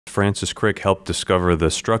Francis Crick helped discover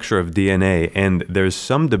the structure of DNA, and there's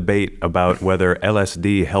some debate about whether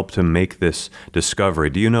LSD helped him make this discovery.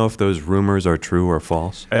 Do you know if those rumors are true or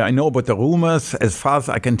false? I know about the rumors. As far as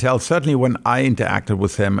I can tell, certainly when I interacted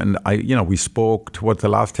with him, and we spoke towards the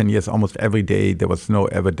last 10 years almost every day, there was no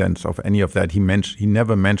evidence of any of that. He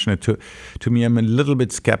never mentioned it to me. I'm a little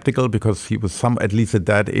bit skeptical because he was at least at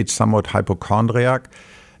that age, somewhat hypochondriac,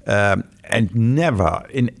 and never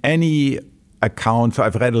in any account. So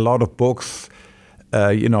I've read a lot of books,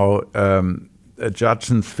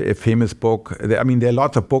 Judson's famous book. There are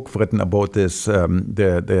lots of books written about this,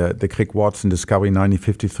 the Crick-Watson discovery in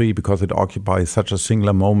 1953, because it occupies such a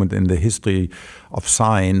singular moment in the history of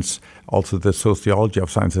science, also the sociology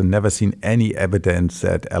of science. I've never seen any evidence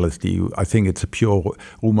that LSD, I think it's a pure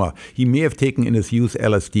rumor. He may have taken in his youth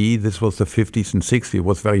LSD. This was the 50s and 60s. It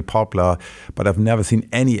was very popular, but I've never seen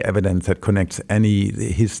any evidence that connects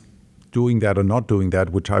his doing that or not doing that,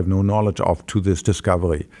 which I have no knowledge of, to this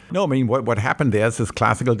discovery. No, what happened there is this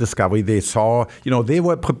classical discovery. They saw, they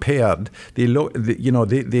were prepared. They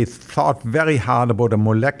thought very hard about a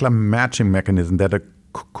molecular matching mechanism that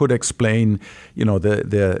could explain,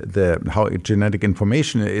 how genetic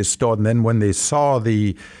information is stored. And then when they saw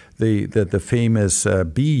the famous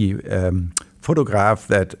bee photograph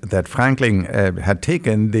that Franklin had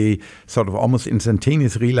taken, they sort of almost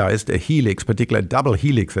instantaneously realized a helix, particularly a double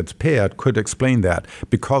helix that's paired, could explain that,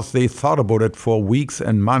 because they thought about it for weeks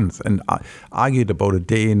and months and argued about it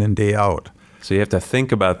day in and day out. So you have to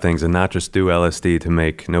think about things and not just do LSD to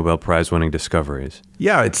make Nobel Prize-winning discoveries.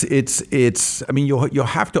 Yeah, you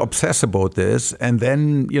have to obsess about this, and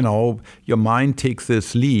then, your mind takes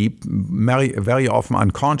this leap, very, very often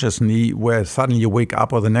unconsciously, where suddenly you wake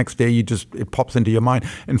up, or the next day it pops into your mind.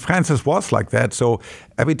 And Francis was like that. So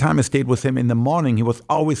every time I stayed with him in the morning, he was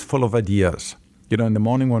always full of ideas. In the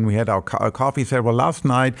morning when we had our coffee, he said, well, last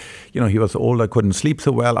night, he was old, I couldn't sleep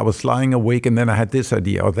so well. I was lying awake, and then I had this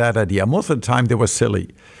idea or that idea. Most of the time, they were silly.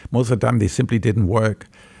 Most of the time, they simply didn't work.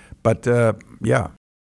 But, yeah.